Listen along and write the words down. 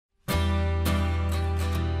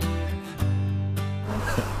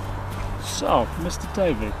Oh, Mr.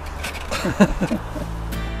 David.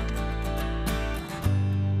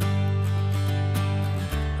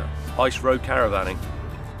 Ice road caravanning.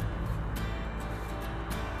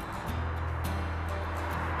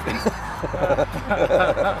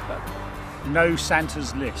 No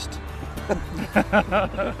Santa's list.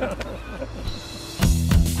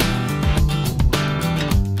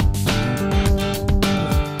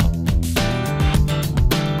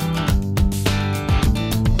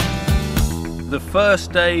 The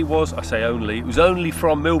first day was, I say only, it was only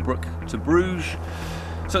from Millbrook to Bruges,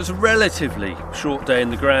 so it's a relatively short day in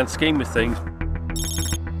the grand scheme of things.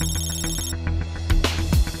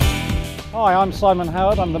 Hi, I'm Simon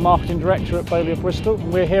Howard. I'm the Marketing Director at Bailey of Bristol,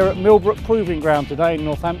 and we're here at Millbrook Proving Ground today in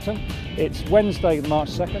Northampton. It's Wednesday,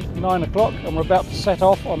 March 2nd, 9 o'clock, and we're about to set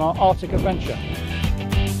off on our Arctic adventure.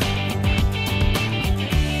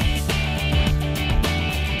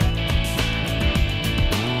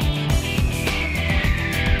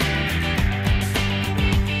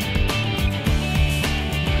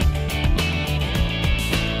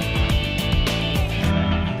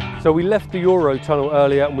 So we left the Eurotunnel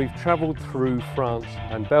earlier and we've travelled through France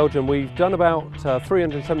and Belgium. We've done about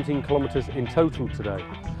 317 kilometres in total today.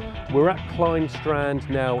 We're at Kleinstrand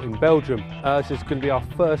now in Belgium. This is going to be our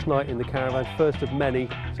first night in the caravan, first of many,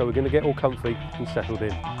 so we're going to get all comfy and settled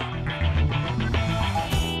in.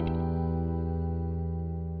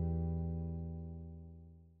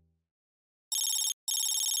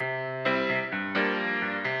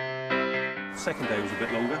 Second day was a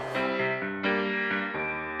bit longer.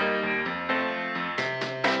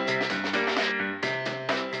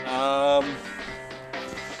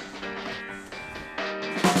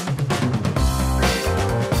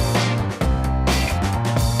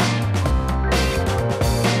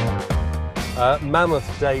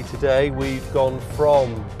 Mammoth day today. We've gone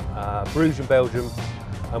from Bruges in Belgium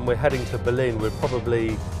and we're heading to Berlin. We're probably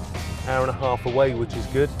an hour and a half away, which is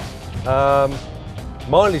good.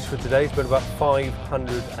 Mileage for today has been about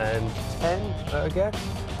 510, I guess.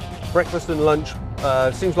 Breakfast and lunch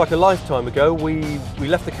seems like a lifetime ago. We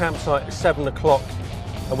left the campsite at 7 o'clock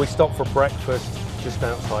and we stopped for breakfast just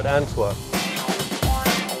outside Antwerp.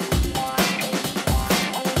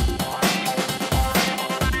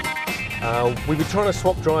 We've been trying to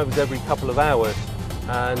swap drivers every couple of hours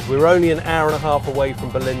and we're only an hour and a half away from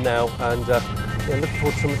Berlin now, and yeah, looking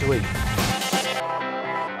forward to something to eat.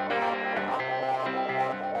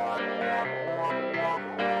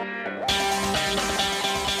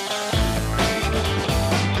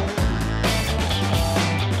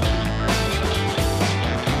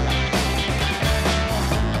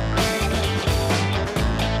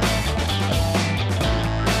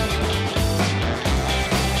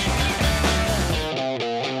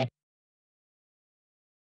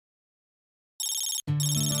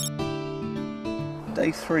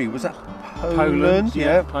 Day 3, was that Poland?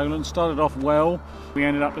 Yeah, Poland started off well. We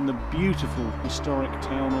ended up in the beautiful historic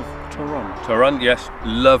town of Toruń. Toruń, yes,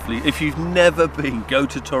 lovely. If you've never been, go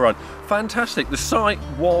to Toruń. Fantastic. The site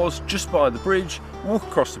was just by the bridge, walk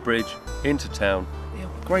across the bridge into town. Yeah,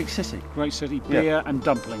 great city. Great city, beer and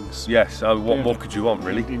dumplings. Yes, what more could you want,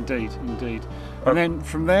 really? Indeed, indeed. And then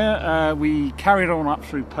from there we carried on up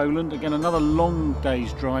through Poland. Again, another long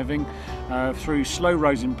day's driving through slow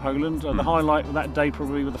roads in Poland. The highlight of that day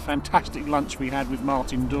probably was the fantastic lunch we had with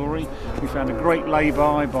Martin Dory. We found a great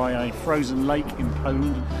lay-by a frozen lake in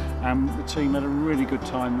Poland, and the team had a really good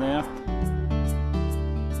time there.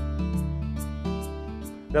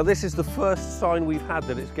 Now this is the first sign we've had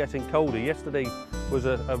that it's getting colder. Yesterday was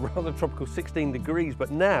a rather tropical 16 degrees, but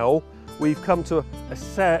now we've come to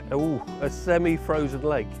a semi-frozen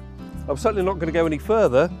lake. I'm certainly not going to go any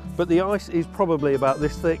further, but the ice is probably about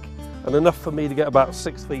this thick and enough for me to get about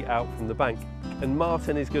 6 feet out from the bank. And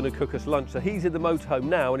Martin is going to cook us lunch. So he's in the motorhome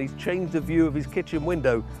now and he's changed the view of his kitchen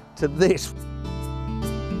window to this.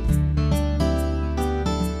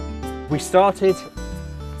 We started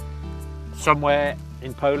somewhere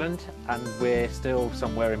in Poland and we're still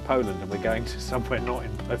somewhere in Poland, and we're going to somewhere not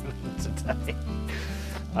in Poland today.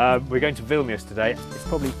 We're going to Vilnius today. It's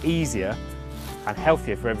probably easier and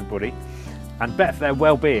healthier for everybody and better for their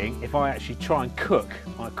well-being if I actually try and cook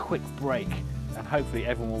on a quick break, and hopefully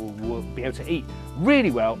everyone will be able to eat really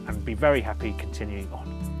well and be very happy continuing on.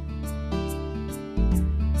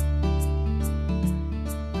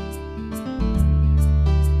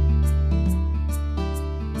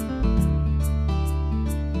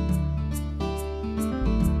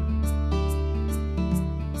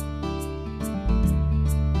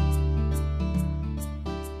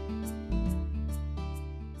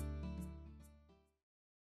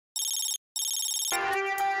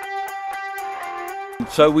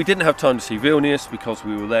 So we didn't have time to see Vilnius because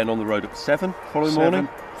we were then on the road at 7 following morning.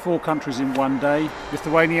 4 countries in one day.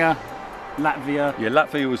 Lithuania, Latvia. Yeah,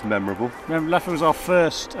 Latvia was memorable. Remember, Latvia was our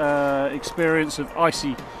first experience of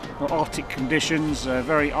icy or Arctic conditions,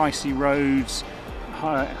 very icy roads,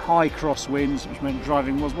 high crosswinds, which meant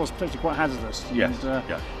driving was potentially quite hazardous. Yes, and,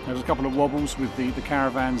 yeah. There was a couple of wobbles with the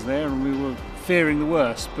caravans there, and we were fearing the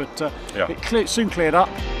worst, but it soon cleared up.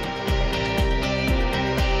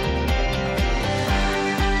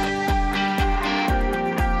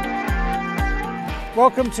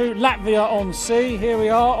 Welcome to Latvia on Sea. Here we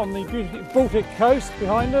are on the beautiful Baltic coast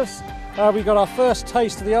behind us. We got our first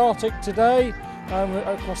taste of the Arctic today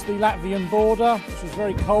across the Latvian border, which was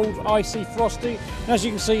very cold, icy, frosty. And as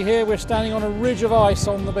you can see here, we're standing on a ridge of ice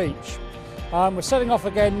on the beach. We're setting off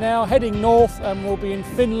again now, heading north, and we'll be in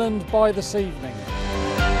Finland by this evening.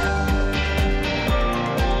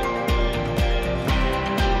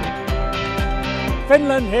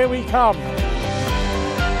 Finland, here we come.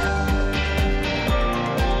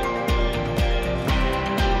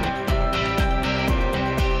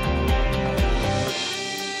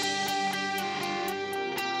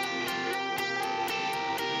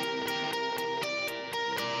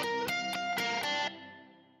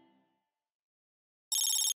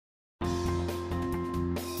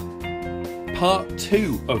 Part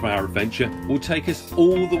 2 of our adventure will take us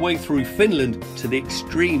all the way through Finland to the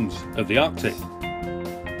extremes of the Arctic.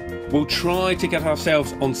 We'll try to get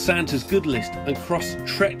ourselves on Santa's good list and cross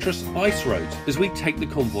treacherous ice roads as we take the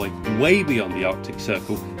convoy way beyond the Arctic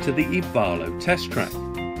Circle to the 𝗚𝗲𝘁 test track.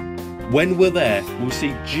 When we're there, we'll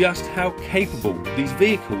see just how capable these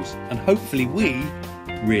vehicles, and hopefully we,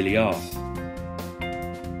 really are.